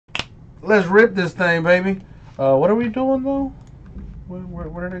Let's rip this thing, baby. What are we doing though?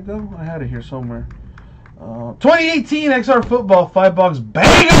 Where did it go? I had it here somewhere. 2018 XR Football 5-box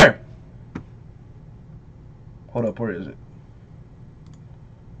banger. Hold up, where is it?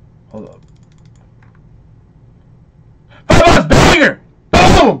 Hold up. 5-box banger.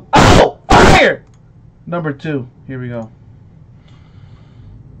 Boom! Oh, fire! Number 2. Here we go.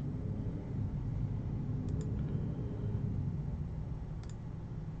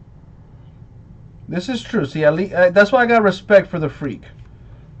 This is true. See, at least, that's why I got respect for the freak.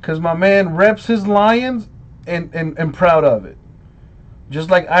 Because my man reps his Lions and proud of it. Just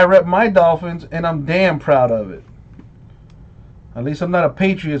like I rep my Dolphins and I'm damn proud of it. At least I'm not a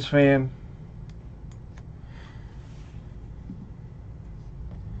Patriots fan.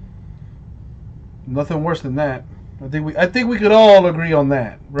 Nothing worse than that. I think we could all agree on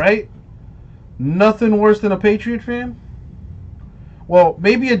that, right? Nothing worse than a Patriot fan? Well,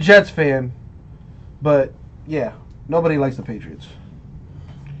 maybe a Jets fan. But, yeah, nobody likes the Patriots.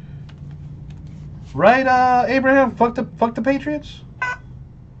 Right, Abraham? Fuck the Patriots?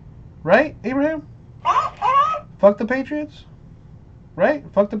 Right, Abraham? Fuck the Patriots? Right?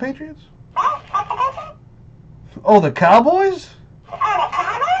 Fuck the Patriots? Oh, the Cowboys?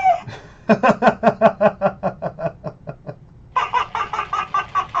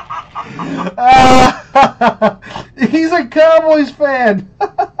 He's a Cowboys fan.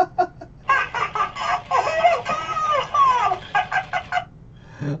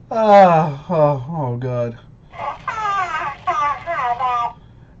 Oh, God.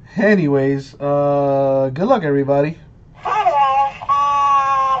 Anyways, good luck, everybody.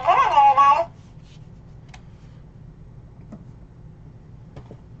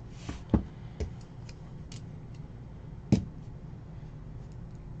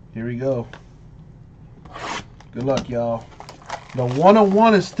 Here we go. Good luck, y'all. The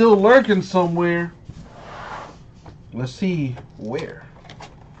 101 is still lurking somewhere. Let's see where.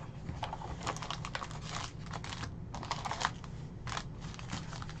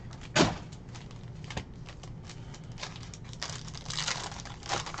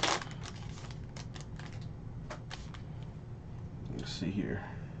 Let's see here.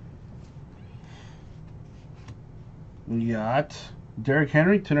 We got Derrick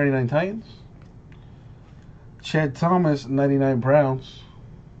Henry, 299 Titans. Chad Thomas, 99 Browns.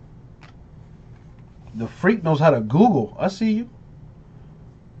 The freak knows how to Google. I see you.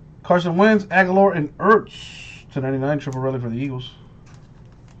 Carson Wentz, Aguilar, and Ertz, 299 triple relic for the Eagles.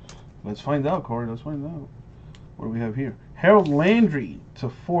 Let's find out, Corey. Let's find out. What do we have here? Harold Landry to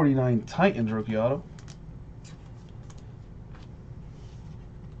 49 Titans rookie auto.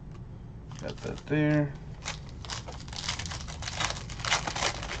 Got that there.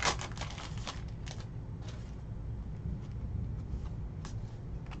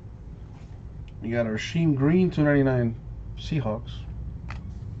 We got our Rasheem Green, 299 Seahawks.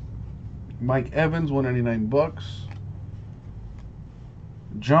 Mike Evans, 199 Bucks.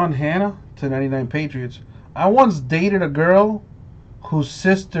 John Hanna, 299 Patriots. I once dated a girl whose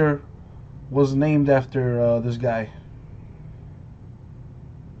sister was named after this guy.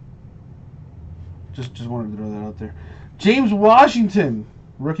 Just wanted to throw that out there. James Washington,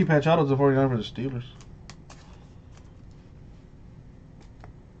 rookie patch auto to 49 for the Steelers.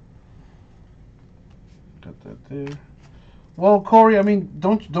 Got that there. Well, Corey, I mean,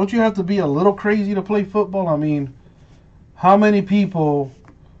 don't you have to be a little crazy to play football? I mean, how many people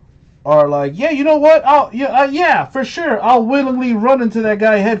are like, yeah, you know what? Yeah, for sure. I'll willingly run into that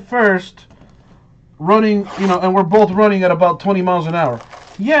guy head first, running, and we're both running at about 20 miles an hour.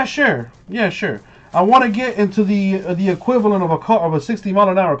 Yeah, sure. Yeah, sure. I want to get into the equivalent of a 60 mile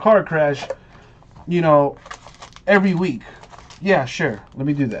an hour car crash, every week. Yeah, sure. Let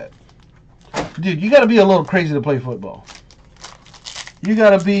me do that. Dude, you got to be a little crazy to play football. You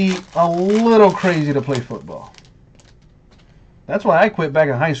got to be a little crazy to play football. That's why I quit back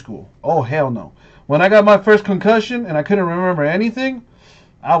in high school. Oh, hell no. When I got my first concussion and I couldn't remember anything,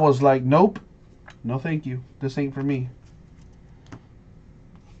 I was like, nope. No, thank you. This ain't for me.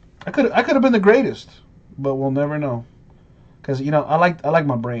 I could have been the greatest, but we'll never know. Because, I like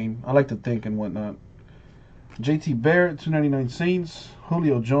my brain. I like to think and whatnot. JT Barrett, 299 Saints.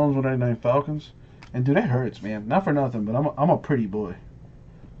 Julio Jones, 199 Falcons. And, dude, that hurts, man. Not for nothing, but I'm a pretty boy.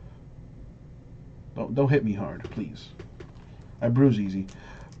 Don't hit me hard, please. I bruise easy.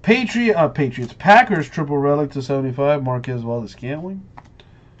 Patriots. Packers, triple relic to 75. Marquez Valdes-Scantling.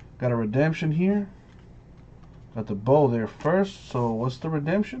 Got a redemption here. Got the bow there first. So, what's the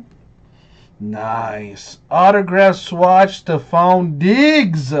redemption? Nice. Autograph swatch to Stephon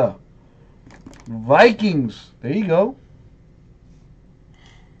Diggs. Vikings. There you go.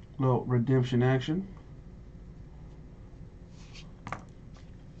 Little redemption action.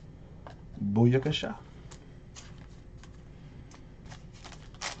 Booyakasha.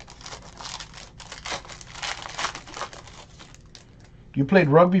 You played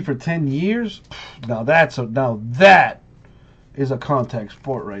rugby for 10 years? Now that is a contact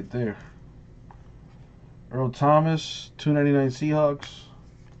sport right there. Earl Thomas, 299 Seahawks.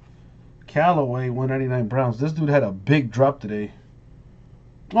 Callaway, 199 Browns. This dude had a big drop today.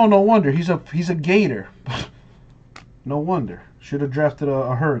 Oh, no wonder. He's a Gator. No wonder. Should have drafted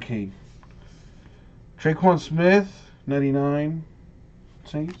a Hurricane. Traquan Smith, 99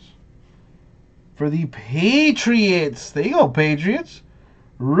 Saints. For the Patriots. There you go, Patriots.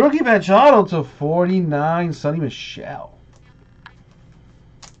 Rookie patch auto to 49, Sonny Michel.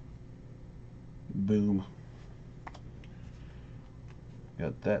 Boom.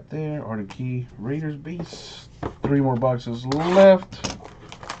 Got that there. Arden Key, Raiders base. 3 more boxes left.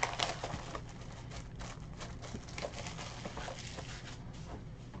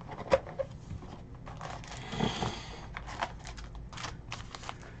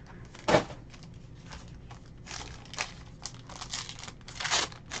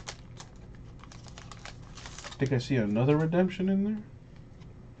 I think I see another redemption in there.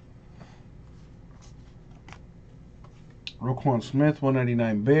 Roquan Smith,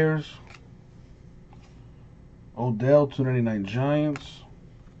 199 Bears. Odell, 299 Giants.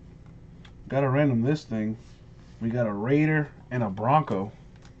 Got a random this thing. We got a Raider and a Bronco.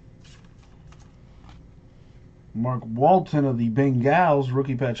 Mark Walton of the Bengals,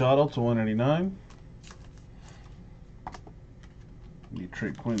 rookie patch auto to 199.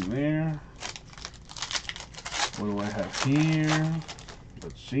 Trey Quinn there. What do I have here?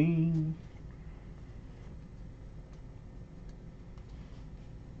 Let's see.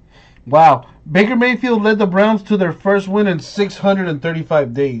 Wow. Baker Mayfield led the Browns to their first win in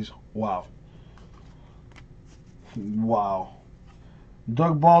 635 days. Wow. Wow.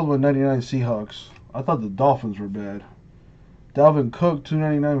 Doug Baldwin, 99 Seahawks. I thought the Dolphins were bad. Dalvin Cook,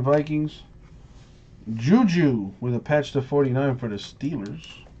 299 Vikings. Juju with a patch to 49 for the Steelers.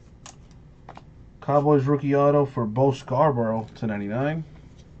 Cowboys rookie auto for Bo Scarborough to 99.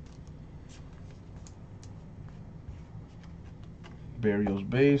 Barrios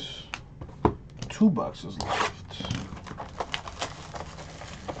base. 2 boxes left.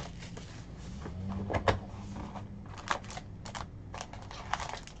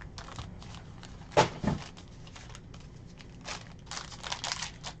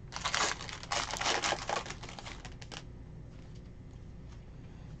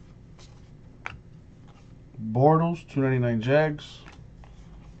 Bortles, 299 Jags.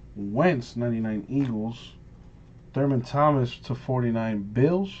 Wentz, 99 Eagles. Thurman Thomas to 49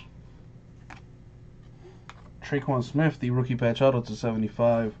 Bills. Traquan Smith, the rookie patch auto to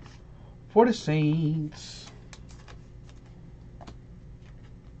 75 for the Saints.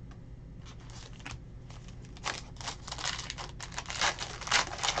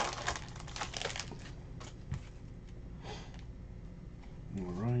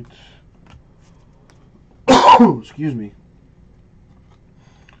 All right. Excuse me.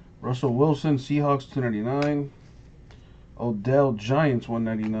 Russell Wilson, Seahawks, 299. Odell, Giants,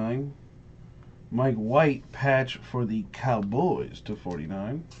 199. Mike White, patch for the Cowboys to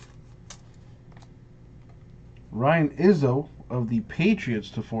 49. Ryan Izzo of the Patriots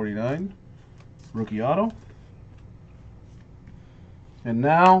to 49. Rookie auto. And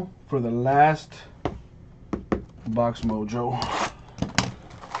now for the last box mojo.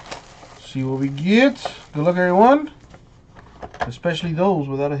 See what we get. Good luck, everyone. Especially those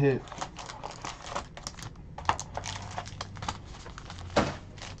without a hit.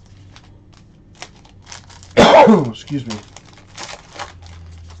 Excuse me.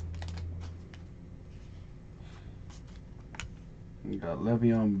 We got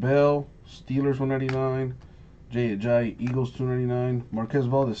Le'Veon Bell, Steelers 199. Jay Ajayi, Eagles 299. Marquez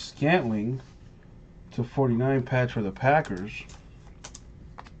Valdes-Scantling to 49 patch for the Packers.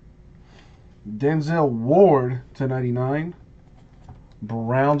 Denzel Ward to 99.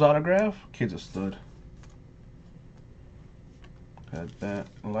 Browns autograph. Kid's a stud. Got that.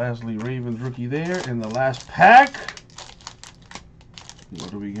 Lastly, Ravens rookie there. And the last pack. What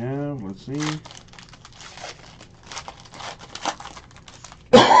do we have? Let's see.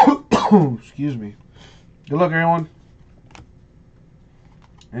 Excuse me. Good luck, everyone.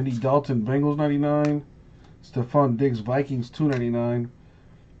 Andy Dalton, Bengals 99. Stephon Diggs, Vikings 299.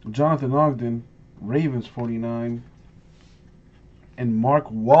 Jonathan Ogden, Ravens 49. And Mark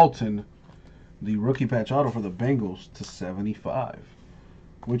Walton, the rookie patch auto for the Bengals to 75.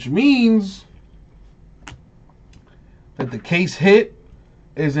 Which means that the case hit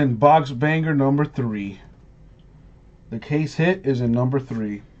is in Box Banger number 3. The case hit is in number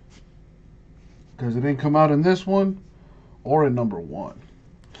 3. Because it didn't come out in this one or in number 1.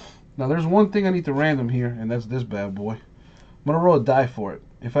 Now there's one thing I need to random here, and that's this bad boy. I'm going to roll a die for it.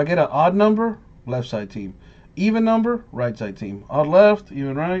 If I get an odd number, left side team. Even number, right side team. Odd left,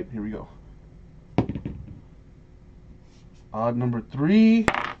 even right. Here we go. Odd number 3.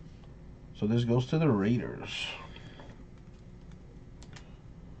 So this goes to the Raiders.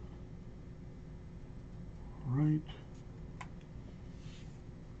 Right.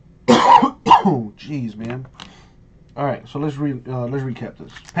 Oh, jeez, man. All right, so let's recap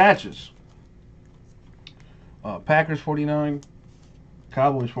this. Patches. Packers 49,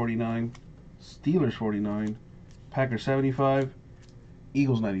 Cowboys 49, Steelers 49, Packers 75,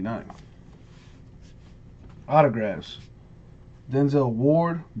 Eagles 99. Autographs. Denzel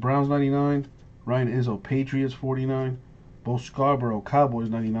Ward, Browns 99, Ryan Izzo, Patriots 49, Bo Scarborough, Cowboys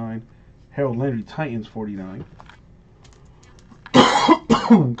 99, Harold Landry, Titans 49.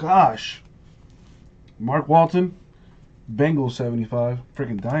 Gosh. Mark Walton, Bengals 75.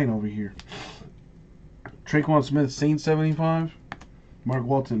 Freaking dying over here. Traquan Smith, Saints 75. Mark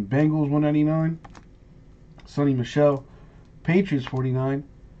Walton, Bengals 199. Sonny Michel, Patriots 49.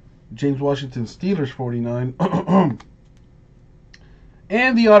 James Washington, Steelers 49.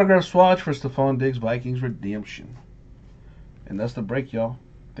 And the autograph swatch for Stephon Diggs, Vikings Redemption. And that's the break, y'all.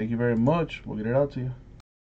 Thank you very much. We'll get it out to you.